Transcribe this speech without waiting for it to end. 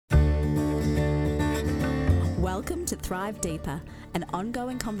Welcome to Thrive Deeper, an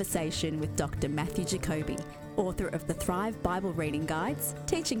ongoing conversation with Dr. Matthew Jacoby, author of the Thrive Bible Reading Guides,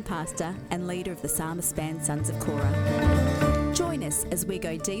 teaching pastor, and leader of the Psalmist band Sons of Korah. Join us as we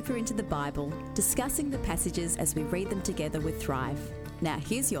go deeper into the Bible, discussing the passages as we read them together with Thrive. Now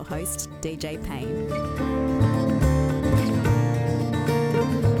here's your host, DJ Payne.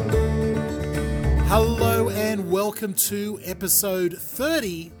 Hello and welcome to episode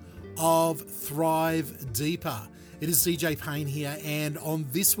 30 of Thrive Deeper. It is DJ Payne here, and on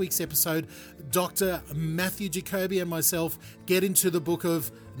this week's episode, Dr. Matthew Jacoby and myself get into the book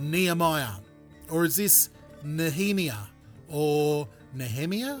of Nehemiah. Or is this Nehemiah? Or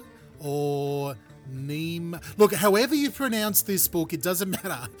Nehemiah? Or Look, however you pronounce this book, it doesn't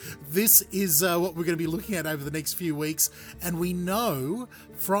matter. This is what we're going to be looking at over the next few weeks. And we know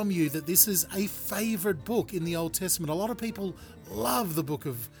from you that this is a favorite book in the Old Testament. A lot of people love the book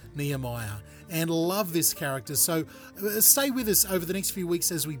of Nehemiah and love this character. So stay with us over the next few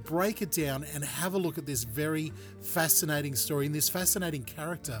weeks as we break it down and have a look at this very fascinating story and this fascinating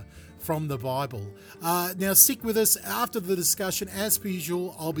character from the Bible. Now stick with us after the discussion. As per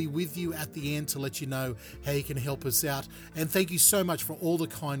usual, I'll be with you at the end to let you know how you can help us out. And thank you so much for all the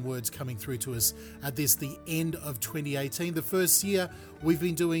kind words coming through to us at the end of 2018, the first year we've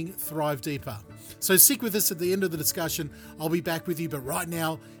been doing Thrive Deeper. So stick with us at the end of the discussion. I'll be back with you, but right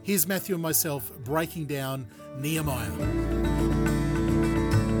now, here's Matthew and myself breaking down Nehemiah.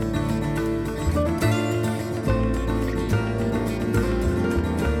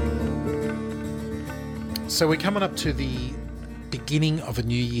 So we're coming up to the beginning of a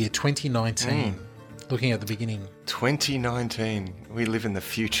new year, 2019. Looking at the beginning. 2019. We live in the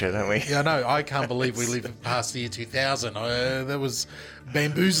future, don't we? Yeah, I know. I can't believe we live past the year 2000. That was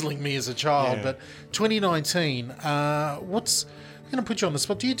bamboozling me as a child. Yeah. But 2019, I'm going to put you on the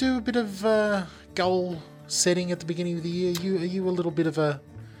spot. Do you do a bit of goal setting at the beginning of the year? Are you a little bit of a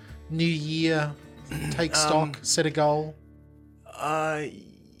new year, take stock, set a goal?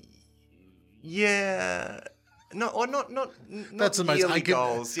 Yeah. Not that's the most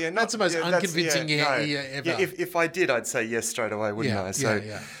goals. Yeah, that's the most unconvincing year ever. Yeah, if I did, I'd say yes straight away, wouldn't I? So,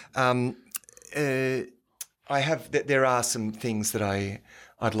 I have. There are some things that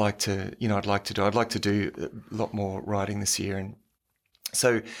I'd like to do. I'd like to do a lot more writing this year, and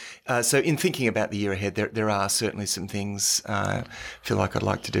so in thinking about the year ahead, there are certainly some things I feel like I'd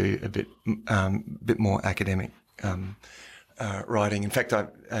like to do a bit more academic. Writing. In fact, I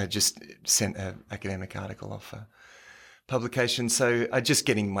just sent an academic article off for publication. So I just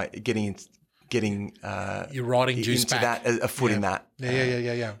getting your writing juice into back. That a foot in that.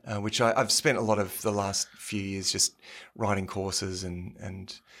 Yeah. Which I've spent a lot of the last few years just writing courses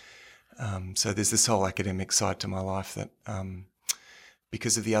and so there's this whole academic side to my life that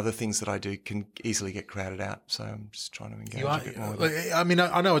because of the other things that I do can easily get crowded out. So I'm just trying to engage a bit more. I mean,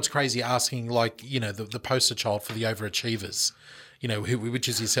 I know it's crazy asking the poster child for the overachievers, which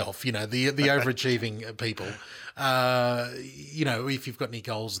is yourself, the overachieving people, if you've got any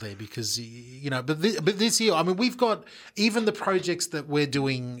goals there because, but this year, I mean, we've got even the projects that we're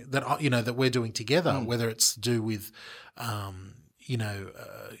doing that we're doing together, whether it's to do with,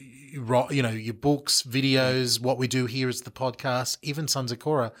 your books, videos, what we do here is the podcast, even Sons of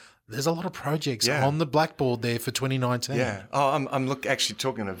Korah. There's a lot of projects on the blackboard there for 2019. Yeah. Oh, I'm actually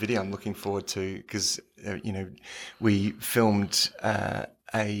talking on a video I'm looking forward to because, we filmed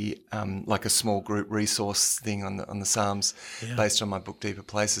like a small group resource thing on the Psalms based on my book Deeper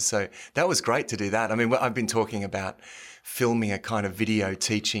Places. So that was great to do that. I mean, I've been talking about filming a kind of video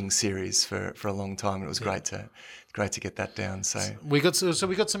teaching series for a long time, and it was great to get that down. So we got some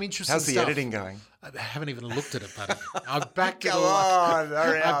interesting stuff. How's the editing going? I haven't even looked at it, buddy. I've backed it all up.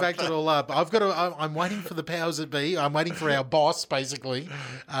 I've backed it all up. I'm waiting for the powers that be. I'm waiting for our boss, basically,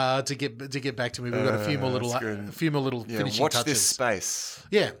 to get back to me. We've got a few more little finishing watch touches. This space.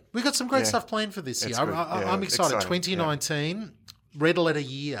 Yeah, we've got some great stuff planned for this year. I'm excited. 2019, red letter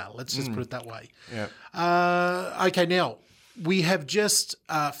year. Let's just put it that way. Yeah. Okay, now we have just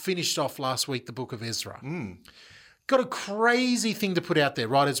finished off last week the book of Ezra. Got a crazy thing to put out there,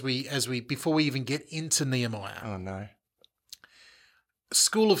 right? As we before we even get into Nehemiah. Oh no.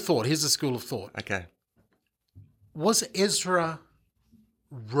 School of thought. Here's a school of thought. Okay. Was Ezra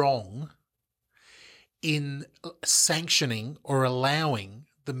wrong in sanctioning or allowing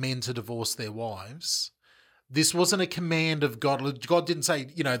the men to divorce their wives? This wasn't a command of God. God didn't say,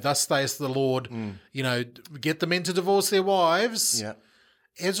 thus saith the Lord, get the men to divorce their wives. Yeah.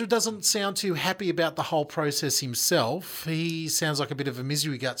 Ezra doesn't sound too happy about the whole process himself. He sounds like a bit of a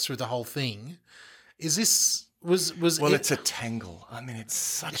misery guts through the whole thing. Is this Well, it's a tangle. I mean, it's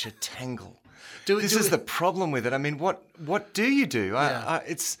such a tangle. This is the problem with it. I mean, what do you do?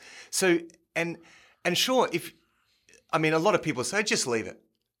 It's so and sure. A lot of people say just leave it.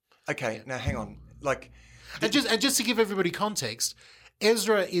 Okay, now hang on. And just to give everybody context,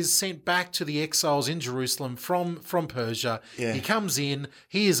 Ezra is sent back to the exiles in Jerusalem from Persia. Yeah. He comes in.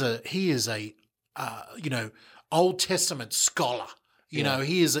 He is a Old Testament scholar. You know,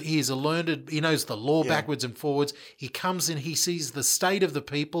 he is a learned. He knows the law backwards and forwards. He comes in. He sees the state of the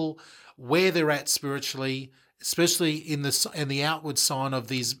people, where they're at spiritually, especially in the outward sign of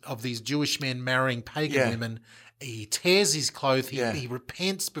these Jewish men marrying pagan women. He tears his clothes. He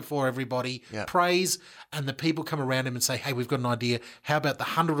repents before everybody, prays, and the people come around him and say, "Hey, we've got an idea. How about the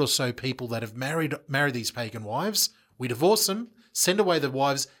 100 or so people that have married these pagan wives? We divorce them, send away the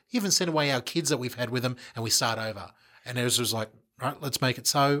wives, even send away our kids that we've had with them, and we start over." And Ezra's like, "Right, let's make it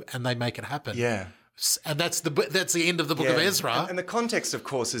so," and they make it happen. Yeah. And that's the end of the book of Ezra. And the context, of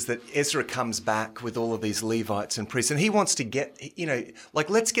course, is that Ezra comes back with all of these Levites and priests, and he wants to get,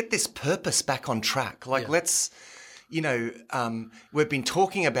 let's get this purpose back on track. Let's, we've been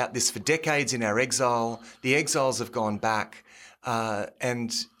talking about this for decades in our exile. The exiles have gone back.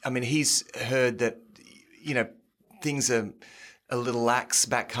 And, he's heard that, things are a little lax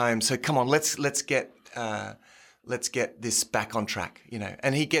back home. So come on, let's get this back on track,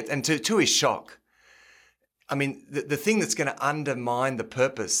 And to his shock, the thing that's going to undermine the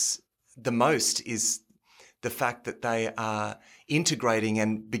purpose the most is the fact that they are integrating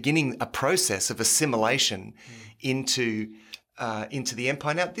and beginning a process of assimilation into the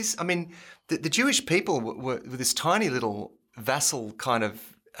empire. Now, the Jewish people were this tiny little vassal kind of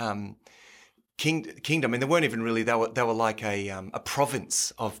kingdom. They weren't even really. They were like a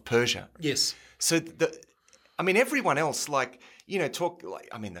province of Persia. Yes. So everyone else, where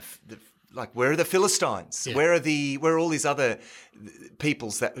are the Philistines? Yeah. Where are all these other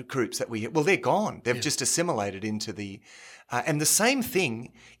groups that they're gone. They've just assimilated into the, and the same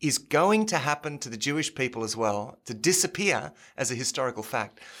thing is going to happen to the Jewish people as well, to disappear as a historical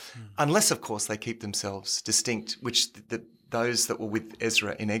fact, unless, of course, they keep themselves distinct, which those that were with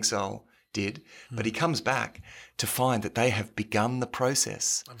Ezra in exile did. But he comes back to find that they have begun the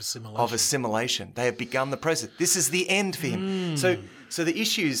process of assimilation. They have begun the process. This is the end for him. So the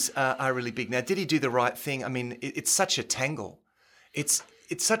issues are really big. Now, did he do the right thing? It's such a tangle. It's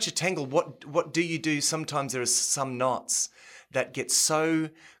such a tangle. What do you do? Sometimes there are some knots that get so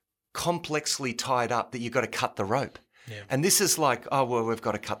complexly tied up that you've got to cut the rope. Yeah. And this is like, we've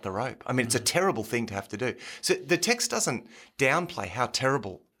got to cut the rope. It's a terrible thing to have to do. So the text doesn't downplay how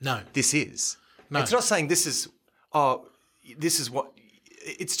terrible this is. No. It's not saying this is what,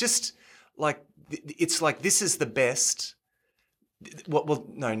 it's just like, it's like this is the best. Well,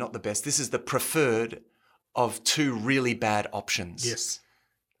 no, not the best. This is the preferred of two really bad options. Yes.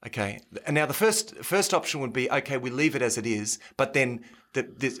 Okay. And now the first option would be, okay, we leave it as it is, but then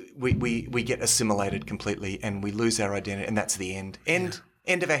we get assimilated completely and we lose our identity, and that's the end.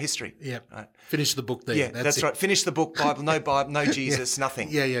 End of our history. Yeah. Right. Finish the book there. Yeah, that's right. Finish the book, Bible, no Jesus, nothing.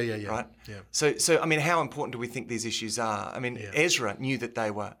 Yeah. Right? Yeah. So how important do we think these issues are? Ezra knew that they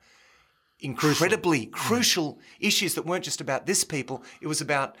were incredibly crucial issues that weren't just about this people. It was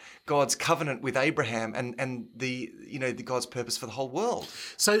about God's covenant with Abraham and the God's purpose for the whole world.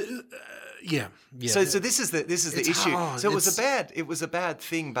 So So this is the issue. So it was a bad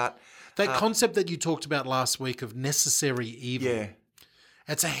thing, but that concept that you talked about last week of necessary evil. Yeah.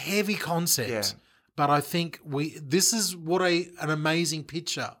 It's a heavy concept, but I think this is what an amazing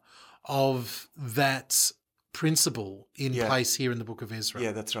picture of that principle in place here in the book of Ezra.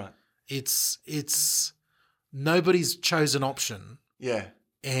 Yeah, that's right. It's nobody's chosen option. Yeah.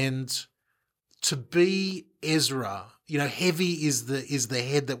 And to be Ezra, heavy is the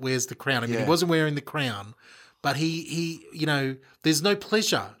head that wears the crown. He wasn't wearing the crown, but he there's no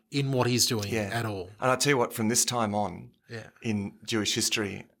pleasure in what he's doing at all. And I'll tell you what, from this time on in Jewish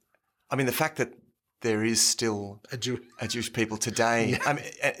history, the fact that there is still a Jewish people today,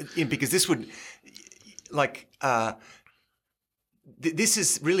 because this would, this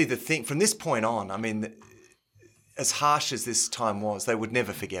is really the thing. From this point on, as harsh as this time was, they would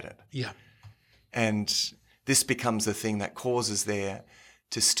never forget it. Yeah. And this becomes the thing that causes there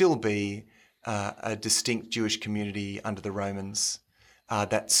to still be a distinct Jewish community under the Romans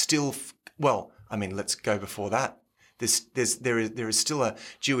that still, let's go before that. There is still a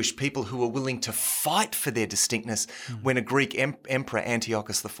Jewish people who are willing to fight for their distinctness when a Greek emperor,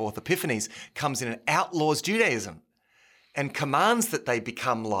 Antiochus IV Epiphanes, comes in and outlaws Judaism and commands that they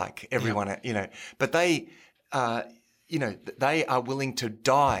become like everyone, but they are willing to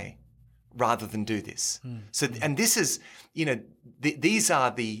die rather than do this. So, and this is, these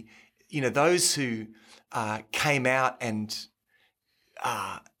are the, those who came out and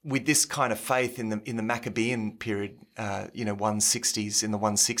with this kind of faith in the Maccabean period, 160s, in the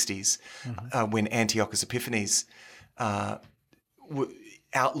 160s, when Antiochus Epiphanes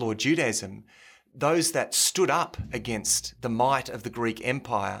outlawed Judaism, those that stood up against the might of the Greek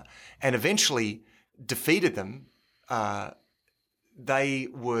Empire and eventually defeated them, they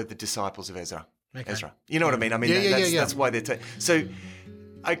were the disciples of Ezra. Okay. Ezra. You know what I mean? That's why they're...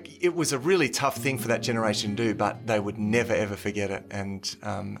 it was a really tough thing for that generation to do, but they would never ever forget it, and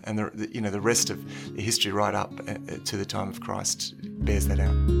the rest of the history right up to the time of Christ bears that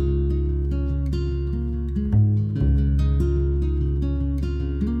out.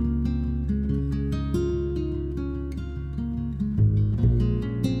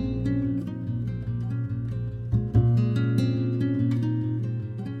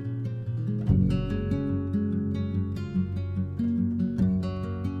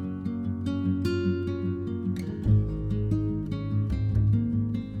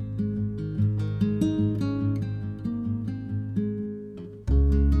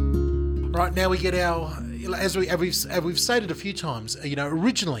 Right, now we get our, as we've stated a few times,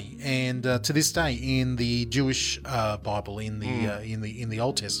 originally and to this day in the Jewish Bible, in the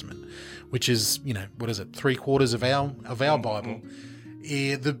Old Testament, which is what is it, 3/4 of our Bible,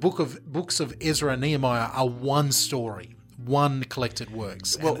 the books of Ezra and Nehemiah are one story, one collected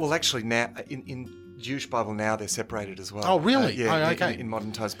works. Well, actually now in Jewish Bible now they're separated as well. Oh, really? Okay. In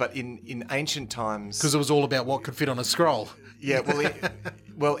modern times, but in ancient times, because it was all about what could fit on a scroll. Yeah,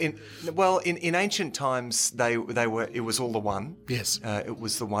 in ancient times it was all the one. Yes, it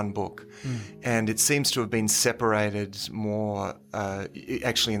was the one book, and it seems to have been separated more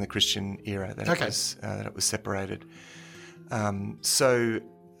actually in the Christian era that it was separated.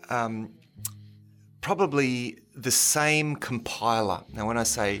 Probably the same compiler. Now, when I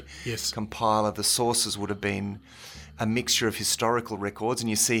say compiler, the sources would have been a mixture of historical records, and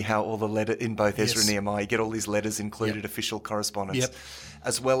you see how all the letter in both Ezra and Nehemiah, you get all these letters included, official correspondence,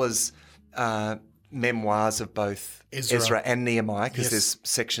 as well as memoirs of both Ezra and Nehemiah, because there's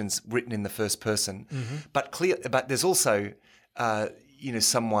sections written in the first person. But there's also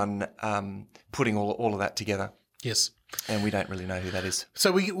someone putting all of that together. Yes. And we don't really know who that is.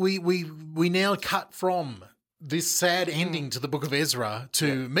 So we now cut from this sad ending to the book of Ezra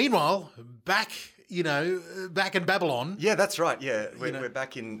to meanwhile back in Babylon. Yeah, that's right. Yeah, we're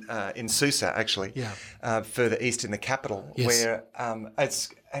back in Susa actually. Yeah, further east in the capital, where it's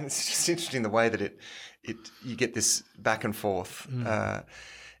just interesting the way that you get this back and forth.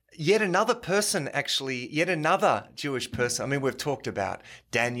 Yet another Jewish person. I mean, we've talked about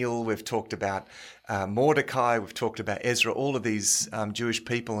Daniel, we've talked about Mordecai, we've talked about Ezra, all of these Jewish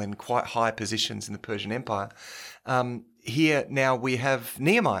people in quite high positions in the Persian Empire. Here now we have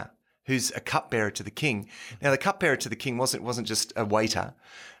Nehemiah, who's a cupbearer to the king. Now, the cupbearer to the king wasn't just a waiter.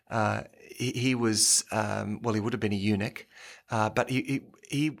 He was, he would have been a eunuch, but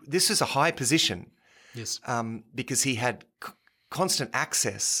this was a high position. Yes. Because he had constant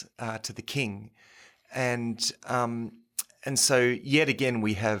access to the king, and so yet again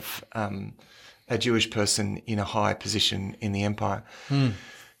we have a Jewish person in a high position in the empire,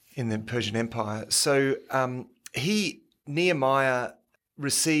 in the Persian Empire. So Nehemiah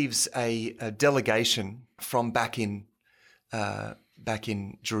receives a delegation from back in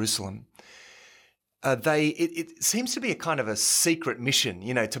Jerusalem. It seems to be a kind of a secret mission,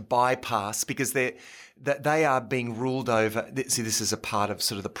 to bypass, because they are being ruled over. See, this is a part of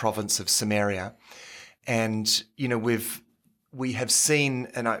sort of the province of Samaria, and we have seen,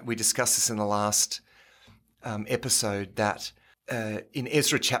 and we discussed this in the last episode, that in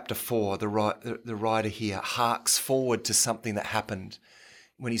Ezra chapter 4, the writer here harks forward to something that happened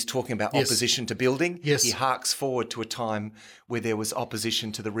when he's talking about opposition to building. Yes. He harks forward to a time where there was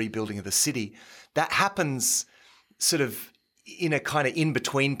opposition to the rebuilding of the city. That happens sort of in a kind of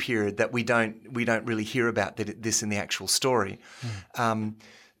in-between period that we don't really hear about this in the actual story.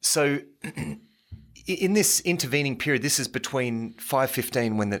 So in this intervening period, this is between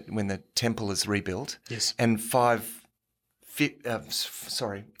 515 when the temple is rebuilt, and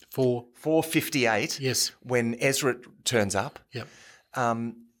 458 when Ezra turns up. Yep.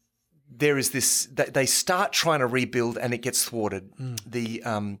 There is this, they start trying to rebuild and it gets thwarted. The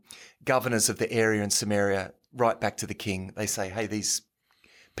governors of the area in Samaria write back to the king. They say, hey, these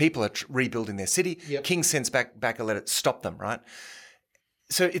people are rebuilding their city. Yep. King sends back a letter, stop them, right?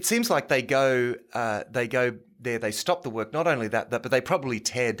 So it seems like they go there, they stop the work. Not only that, but they probably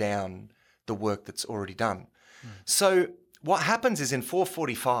tear down the work that's already done. So what happens is in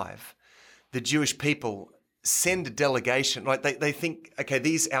 445, the Jewish people send a delegation, right? They think,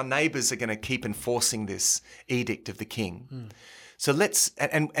 okay, our neighbours are going to keep enforcing this edict of the king. So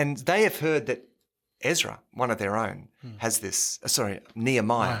and they have heard that Ezra, one of their own, has this,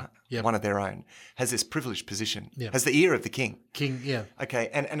 Nehemiah, one of their own, has this privileged position, has the ear of the king. Okay,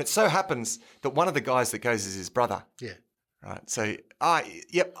 and it so happens that one of the guys that goes is his brother. Yeah. Right. So,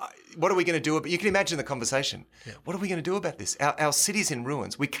 what are we going to do about? You can imagine the conversation. Yeah. What are we going to do about this? Our city's in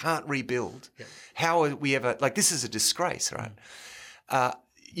ruins. We can't rebuild. Yeah. How are we ever? Like, this is a disgrace, right?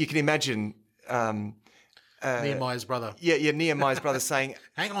 You can imagine Nehemiah's brother. Yeah, Nehemiah's brother saying,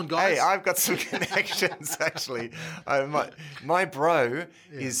 "Hang on, guys. Hey, I've got some connections. Actually, my bro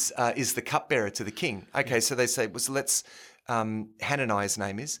is the cupbearer to the king. Okay, so they say, well, so let's." Hananiah's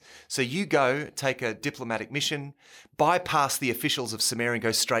name is. So you go, take a diplomatic mission, bypass the officials of Samaria and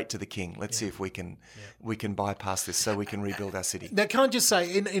go straight to the king. Let's see if we can bypass this so we can rebuild our city. Now, can I just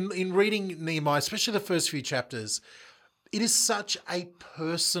say, in reading Nehemiah, especially the first few chapters, it is such a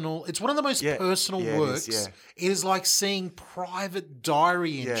personal, it's one of the most personal works. It is like seeing private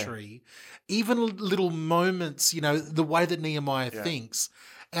diary entry, even little moments, the way that Nehemiah thinks.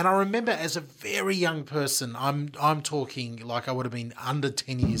 And I remember as a very young person, I'm talking like I would have been under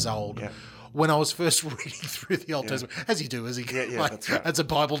 10 years old when I was first reading through the Old Testament, as you do, that's right. As a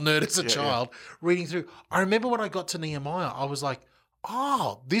Bible nerd, as a child, reading through. I remember when I got to Nehemiah, I was like,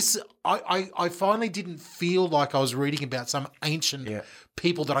 I finally didn't feel like I was reading about some ancient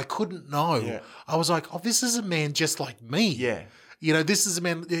people that I couldn't know. Yeah. I was like, this is a man just like me. Yeah. This is a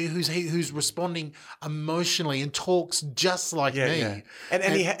man who's responding emotionally and talks just like me. Yeah.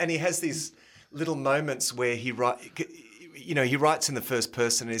 And he has these little moments where he writes in the first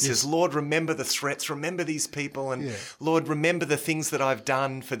person and he says, Lord, remember the threats, remember these people, and Lord, remember the things that I've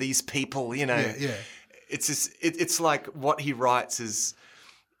done for these people, It's like what he writes is...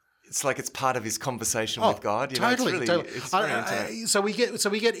 It's like it's part of his conversation with God. Totally. It's very intimate. So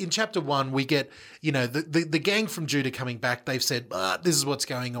we get in chapter 1, we get, the gang from Judah coming back. They've said, this is what's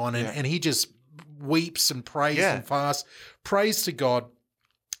going on. And he just weeps and prays and fasts, prays to God.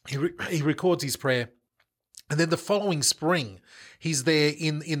 He records his prayer. And then the following spring, he's there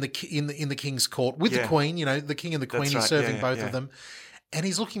in the king's court with the queen, the king and the queen. He's serving both of them. And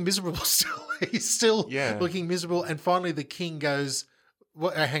he's looking miserable still. He's still looking miserable. And finally the king goes...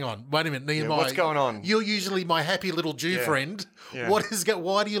 hang on, wait a minute, Nehemiah. What's going on? You're usually my happy little Jew friend. Yeah.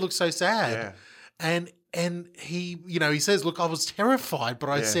 Why do you look so sad? Yeah. And he, he says, look, I was terrified, but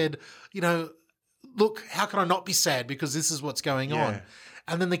I said, look, how can I not be sad because this is what's going on?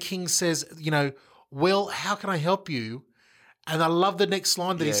 And then the king says, well, how can I help you? And I love the next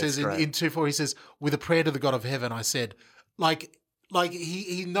line that he says in 2:4. He says, with a prayer to the God of heaven, I said, like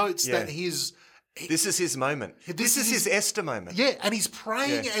he notes that this is his moment. This is his Esther moment. Yeah, and he's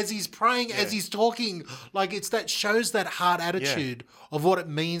praying as he's praying, as he's talking. Like shows that heart attitude of what it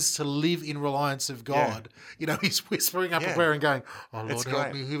means to live in reliance of God. He's whispering up a prayer and going, "Oh Lord,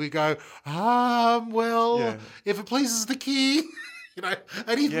 help me." Here we go. If it pleases the king,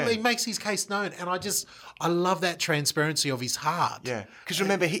 and he makes his case known. And I love that transparency of his heart. Yeah, because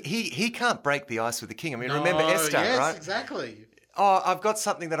remember, he can't break the ice with the king. I mean, remember Esther, right? Yes, exactly. Oh, I've got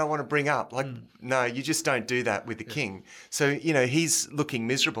something that I want to bring up. Like, no, you just don't do that with the king. So, he's looking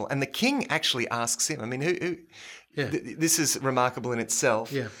miserable. And the king actually asks him, I mean, this is remarkable in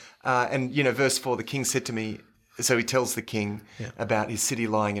itself. Yeah. And, verse 4, the king said to me, so he tells the king about his city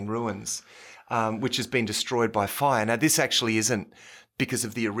lying in ruins, which has been destroyed by fire. Now, this actually isn't because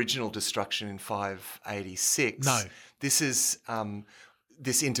of the original destruction in 586. No. This is...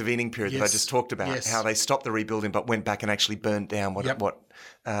 this intervening period that I just talked about, how they stopped the rebuilding but went back and actually burnt down what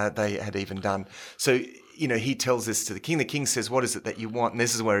they had even done. So, he tells this to the king. The king says, what is it that you want? And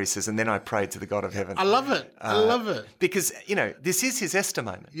this is where he says, and then I prayed to the God of heaven. I love it. I love it. Because, this is his Esther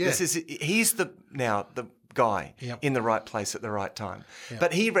moment. Yeah. He's the guy in the right place at the right time. Yeah.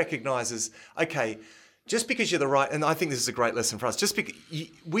 But he recognises, okay, just because you're the right, and I think this is a great lesson for us, just because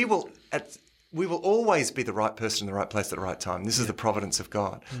we will always be the right person in the right place at the right time. This is the providence of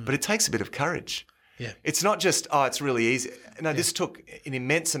God. But it takes a bit of courage. Yeah. It's not just, it's really easy. No, this took an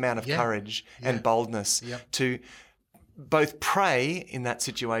immense amount of courage and boldness to both pray in that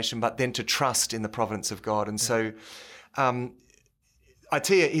situation, but then to trust in the providence of God. And so I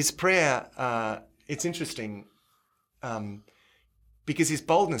tell you, his prayer, it's interesting because his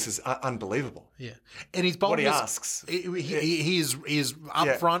boldness is unbelievable. Yeah. And his boldness... What he asks. He is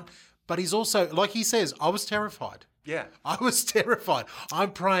upfront. But he's also, like he says, I was terrified. Yeah. I was terrified.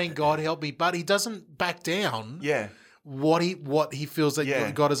 I'm praying, God help me. But he doesn't back down what he feels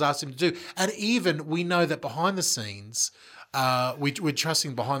that God has asked him to do. And even we know that behind the scenes, we're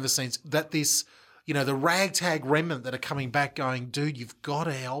trusting behind the scenes that this, the ragtag remnant that are coming back going, dude, you've got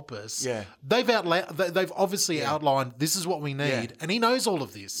to help us. Yeah. They've obviously outlined, this is what we need. Yeah. And he knows all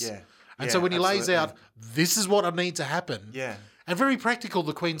of this. Yeah. And so when he lays out, this is what I need to happen. Yeah. And very practical,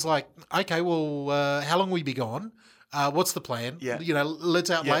 the Queen's like, okay, well, how long will we be gone? What's the plan? Yeah. Let's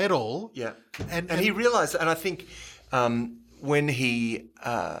outlay it all. Yeah. And he realised, and I think when the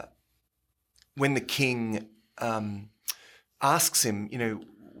king asks him,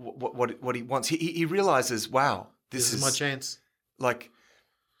 what he wants, he realises, wow, this is my chance. Like,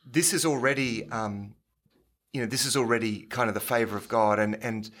 this is already, this is already kind of the favour of God,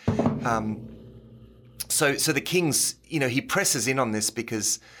 and so the king's, he presses in on this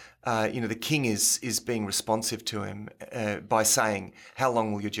because. The king is being responsive to him by saying, how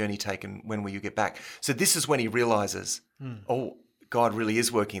long will your journey take and when will you get back? So this is when he realises, oh, God really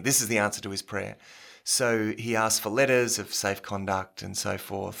is working. This is the answer to his prayer. So he asks for letters of safe conduct and so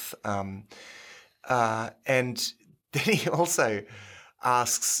forth. And then he also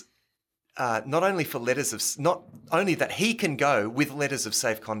asks not only for letters of, not only that he can go with letters of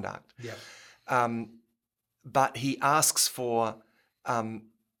safe conduct, but he asks for...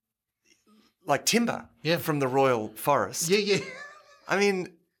 like timber from the royal forest. Yeah. I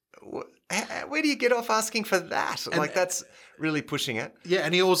mean, where do you get off asking for that? That's really pushing it. Yeah,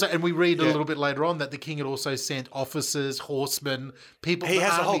 and we read a little bit later on that the king had also sent officers, horsemen, people. He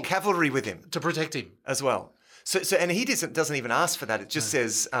has a whole cavalry with him to protect him as well. So and he doesn't even ask for that. It just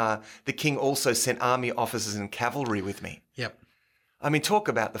says the king also sent army officers and cavalry with me. Yep. I mean, talk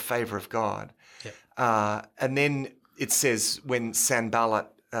about the favour of God. Yep. And then it says when Sanballat,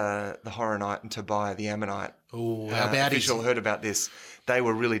 the Horonite, and Tobiah the Ammonite official heard about this, they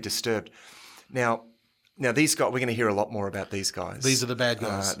were really disturbed. Now these guys, we're going to hear a lot more about these guys. These are the bad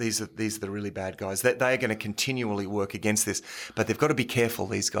guys. These are the really bad guys. They are going to continually work against this, but they've got to be careful.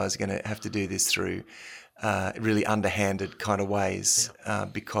 These guys are going to have to do this through really underhanded kind of ways,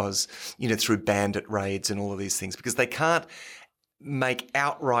 because through bandit raids and all of these things, because they can't make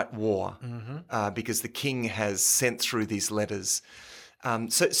outright war because the king has sent through these letters.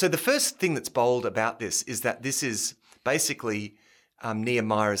 So the first thing that's bold about this is that this is basically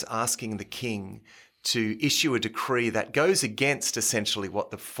Nehemiah is asking the king to issue a decree that goes against essentially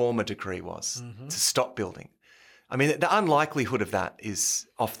what the former decree was, to stop building. I mean, the unlikelihood of that is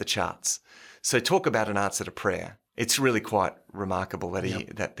off the charts. So talk about an answer to prayer. It's really quite remarkable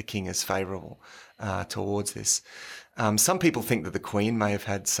that that the king is favourable towards this. Some people think that the Queen may have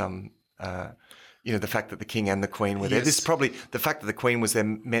had some... the fact that the king and the Queen were there. Yes. This probably, the fact that the Queen was there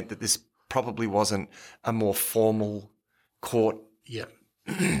meant that this probably wasn't a more formal court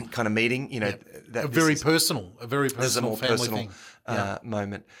kind of meeting. That a very personal family thing.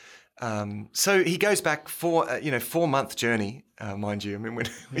 Moment. So he goes back for 4-month journey, mind you. I mean, when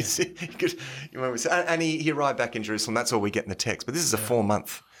we see, and he arrived back in Jerusalem. That's all we get in the text. But this is a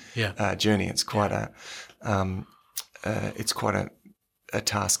 4-month journey. It's quite a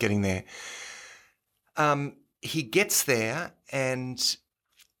task getting there. He gets there and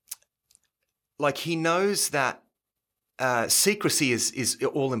he knows that secrecy is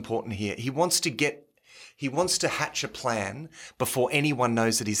all important here. He wants to hatch a plan before anyone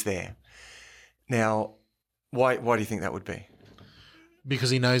knows that he's there. Now, why do you think that would be?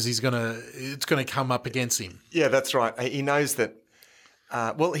 Because he knows it's gonna come up against him. Yeah, that's right. He knows that.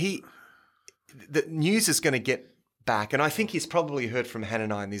 The news is going to get back, and I think he's probably heard from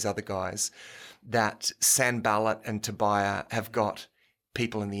Hananiah and these other guys that Sanballat and Tobiah have got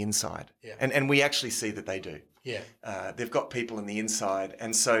people in the inside. Yeah. And we actually see that they do. Yeah. They've got people in the inside.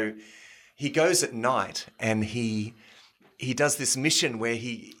 And so he goes at night and he does this mission where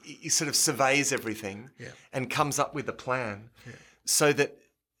he sort of surveys everything and comes up with a plan so that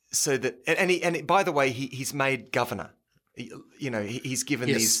by the way, he's made governor. He's given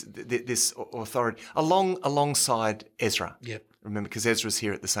this authority alongside Ezra. Yep. Remember, because Ezra's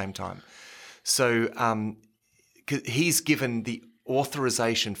here at the same time. So he's given the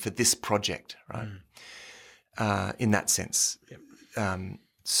authorization for this project, right? In that sense. Yep.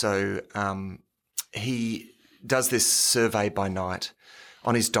 So he does this survey by night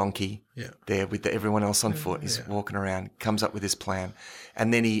on his donkey there with everyone else on foot. He's walking around, comes up with this plan,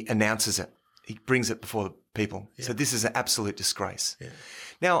 and then he announces it. He brings it before the people. Yeah. So this is an absolute disgrace. Yeah.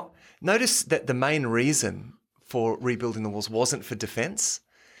 Now, notice that the main reason for rebuilding the walls wasn't for defense.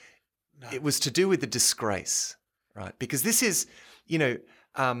 No. It was to do with the disgrace, right? Because this is,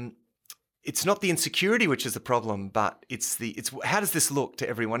 it's not the insecurity which is the problem, but it's how does this look to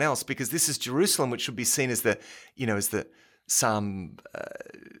everyone else? Because this is Jerusalem, which should be seen as the Psalm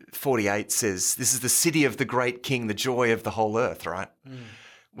 48 says, this is the city of the great king, the joy of the whole earth, right?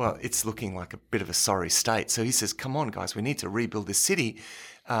 Well, it's looking like a bit of a sorry state. So he says, come on, guys, we need to rebuild this city.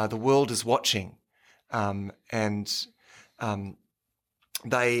 The world is watching.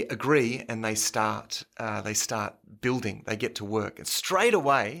 They agree and they start building. They get to work. And straight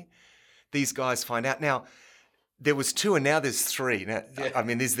away, these guys find out. Now, there was 2 and now there's 3. Now, I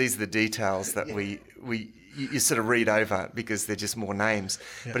mean, these are the details that you sort of read over because they're just more names.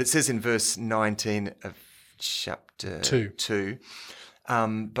 Yeah. But it says in verse 19 of chapter 2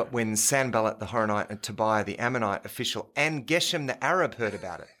 but when Sanballat the Horonite and Tobiah the Ammonite official and Geshem the Arab heard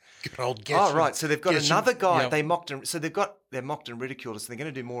about it. Good old Geshem. Oh, right. So they've got another guy. Yep. They're mocked and ridiculed us. So they're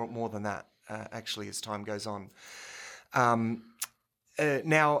going to do more than that, actually, as time goes on.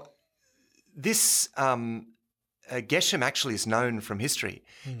 Now, this Geshem actually is known from history.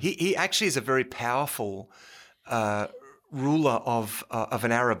 He actually is a very powerful ruler of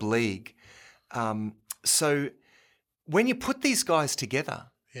an Arab league. So when you put these guys together,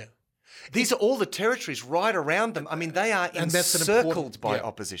 these are all the territories right around them. I mean, they are encircled by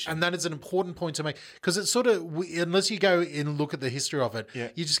opposition. And that is an important point to make because it's sort of, unless you go and look at the history of it,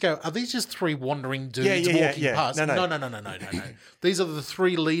 you just go, are these just 3 wandering dudes walking past? No. These are the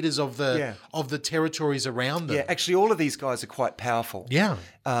 3 leaders of the territories around them. Yeah, actually, all of these guys are quite powerful. Yeah.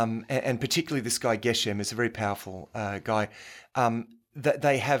 And particularly this guy, Geshem, is a very powerful guy.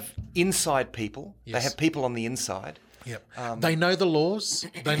 They have inside people. Yes. They have people on the inside. Yep. They know the laws.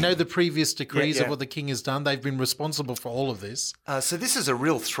 They know the previous decrees of what the king has done. They've been responsible for all of this. So this is a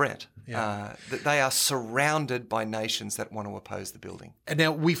real threat. That they are surrounded by nations that want to oppose the building. And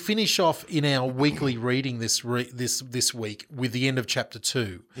now we finish off in our weekly reading this week with the end of chapter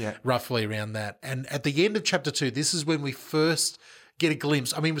 2, roughly around that. And at the end of chapter 2, this is when we first get a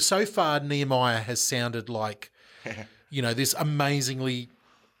glimpse. I mean, so far Nehemiah has sounded like, this amazingly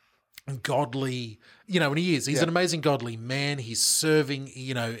godly, and he is. He's an amazing godly man. He's serving,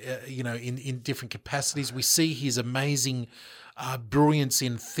 in different capacities. We see his amazing brilliance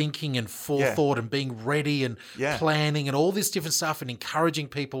in thinking and forethought and being ready and planning and all this different stuff and encouraging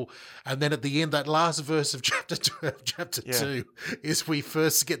people. And then at the end, that last verse of chapter 2 is we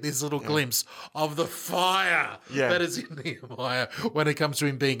first get this little glimpse of the fire that is in Nehemiah when it comes to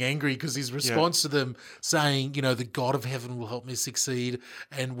him being angry because his response to them saying, the God of heaven will help me succeed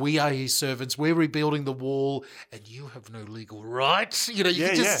and we are his servants. We're rebuilding the wall and you have no legal right. You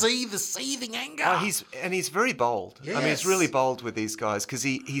can just see the seething anger. Oh, he's very bold. Yes. I mean, it's really bold with these guys because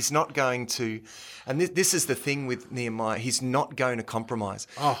he's not going to, and this is the thing with Nehemiah, he's not going to compromise.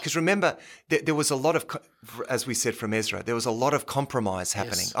 Because remember, there was a lot of, as we said from Ezra, there was a lot of compromise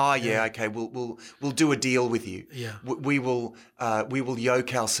happening. Yes. Okay, we'll do a deal with you. Yeah. We will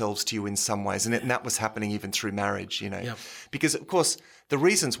yoke ourselves to you in some ways, and that was happening even through marriage. Because of course the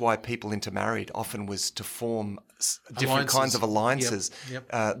reasons why people intermarried often was to form different kinds of alliances,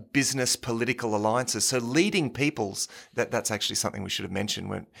 business, political alliances. So leading peoples, that's actually something we should have mentioned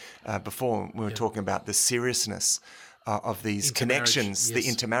when before we were talking about the seriousness of these connections, the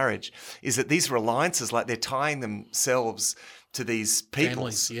intermarriage, is that these are alliances, like they're tying themselves to these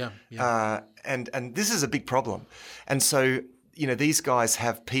peoples. And this is a big problem. And so, these guys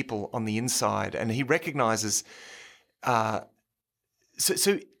have people on the inside, and he recognizes.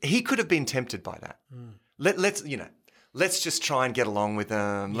 So he could have been tempted by that. Let's just try and get along with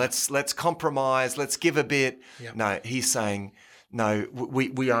them. Let's compromise. Let's give a bit. No, he's saying, no,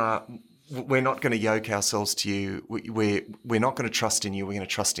 we're not going to yoke ourselves to you. We're not going to trust in you. We're going to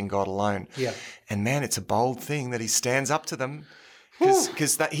trust in God alone. Yeah. And man, it's a bold thing that he stands up to them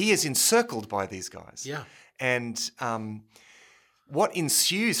because he is encircled by these guys. Yeah. And what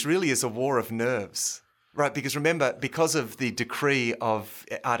ensues really is a war of nerves. Right, because remember, because of the decree of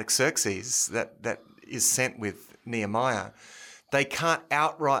Artaxerxes that is sent with Nehemiah, they can't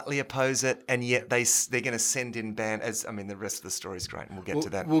outrightly oppose it, and yet they're going to send in the rest of the story is great, and we'll get to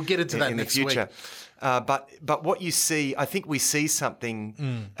that. We'll get into that in the future. But what you see, I think we see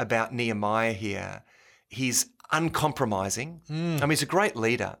something about Nehemiah here. He's uncompromising. I mean, he's a great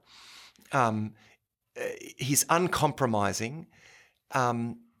leader. He's uncompromising,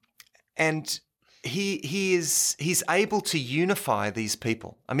 and he's able to unify these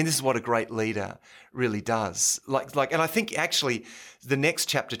people. I mean, this is what a great leader really does. And I think actually the next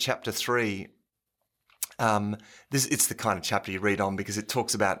chapter 3, it's the kind of chapter you read on because it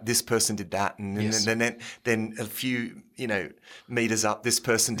talks about this person did that, and then a few meters up, this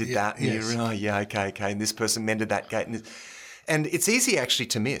person did that, and okay, and this person mended that gate, and it's easy actually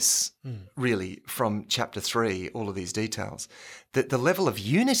to miss, really, from chapter 3, all of these details, that the level of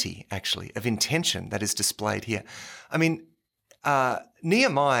unity, actually, of intention that is displayed here. I mean,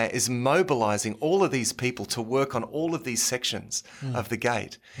 Nehemiah is mobilizing all of these people to work on all of these sections of the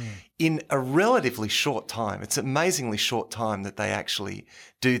gate in a relatively short time. It's an amazingly short time that they actually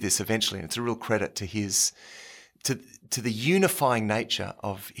do this eventually, and it's a real credit to his to the unifying nature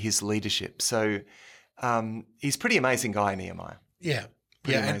of his leadership. So he's a pretty amazing guy, Nehemiah. Yeah.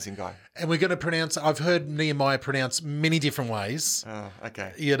 Pretty amazing guy. And we're going to pronounce, I've heard Nehemiah pronounced many different ways. Oh,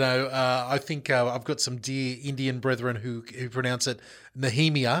 okay. You know, I think I've got some dear Indian brethren who pronounce it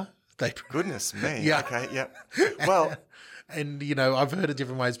Nehemiah. Goodness me. Yeah. Okay, yeah. Well... And, you know, I've heard it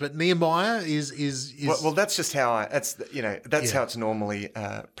different ways, but Nehemiah is Well, that's just how that's how it's normally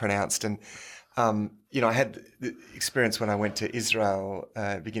pronounced. And, I had the experience when I went to Israel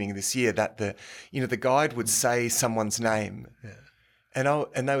beginning of this year that the guide would say someone's name. Yeah.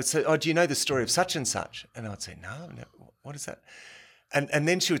 And they would say, "Oh, do you know the story of such and such?" And I would say, "No, what is that?" And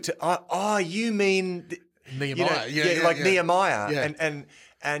then she would say, "Oh, you mean Nehemiah?" Nehemiah. Yeah.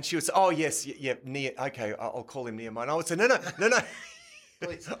 And she would say, "Oh, yes, yeah, okay, I'll call him Nehemiah." And I would say, "No."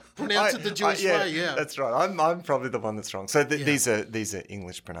 Please pronounce it the Jewish way. Yeah, that's right. I'm probably the one that's wrong. So these are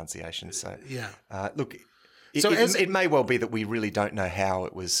English pronunciations. So look, it may well be that we really don't know how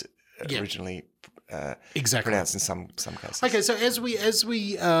it was originally. Pronounced in some cases. Okay, so as we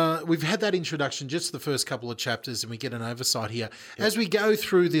we've had that introduction, just the first couple of chapters, and we get an oversight here. Yep. As we go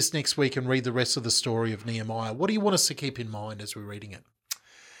through this next week and read the rest of the story of Nehemiah, what do you want us to keep in mind as we're reading it?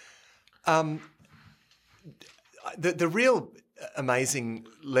 The real amazing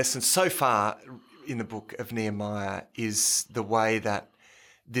lesson so far in the book of Nehemiah is the way that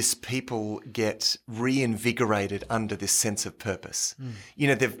this people get reinvigorated under this sense of purpose. You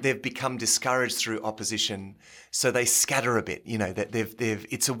know, they've become discouraged through opposition, so they scatter a bit. You know, that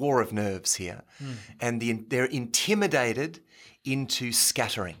it's a war of nerves here, and they're intimidated into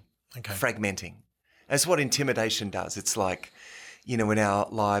scattering, fragmenting. That's what intimidation does. It's like, you know, in our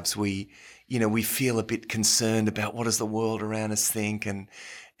lives we feel a bit concerned about what does the world around us think, and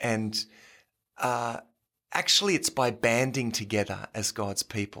actually, it's by banding together as God's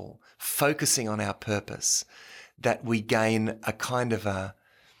people, focusing on our purpose, that we gain a kind of a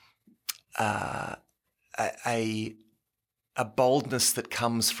boldness that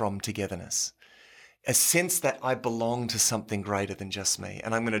comes from togetherness, a sense that I belong to something greater than just me,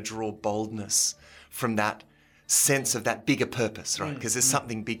 and I'm going to draw boldness from that sense of that bigger purpose, right? Because there's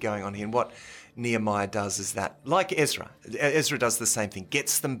something big going on here. And what Nehemiah does is that, like Ezra does the same thing,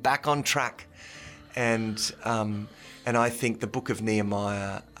 gets them back on track. And I think the book of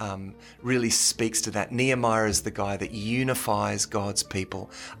Nehemiah really speaks to that. Nehemiah is the guy that unifies God's people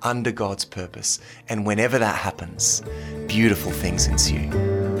under God's purpose. And whenever that happens, beautiful things ensue.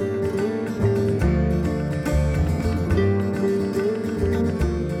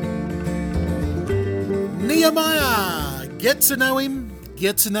 Nehemiah! Get to know him,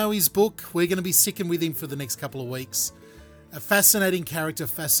 get to know his book. We're going to be sticking with him for the next couple of weeks. A fascinating character,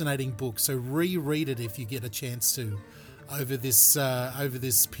 fascinating book. So reread it if you get a chance to over this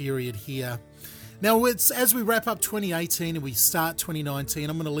period here. Now, as we wrap up 2018 and we start 2019,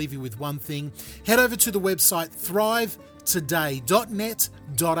 I'm going to leave you with one thing. Head over to the website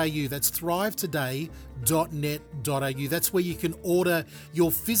thrivetoday.net.au. That's thrivetoday.net.au. That's where you can order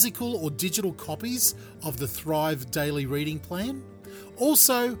your physical or digital copies of the Thrive Daily Reading Plan.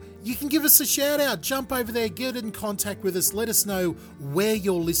 Also, you can give us a shout out. Jump over there, get in contact with us, let us know where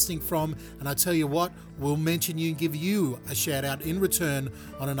you're listening from, and I tell you what, we'll mention you and give you a shout out in return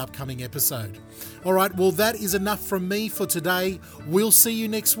on an upcoming episode. All right, well, that is enough from me for today. We'll see you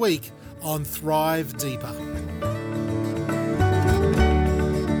next week on Thrive Deeper.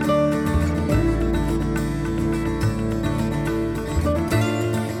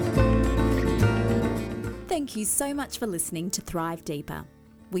 Thank you so much for listening to Thrive Deeper.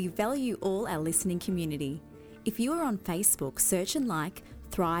 We value all our listening community. If you are on Facebook, search and like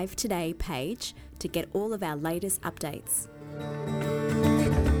Thrive Today page to get all of our latest updates.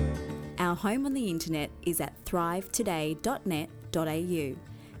 Our home on the internet is at thrivetoday.net.au.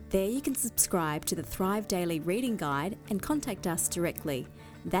 There you can subscribe to the Thrive Daily Reading Guide and contact us directly.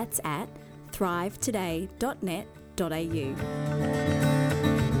 That's at thrivetoday.net.au.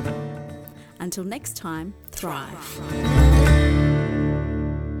 Until next time, thrive.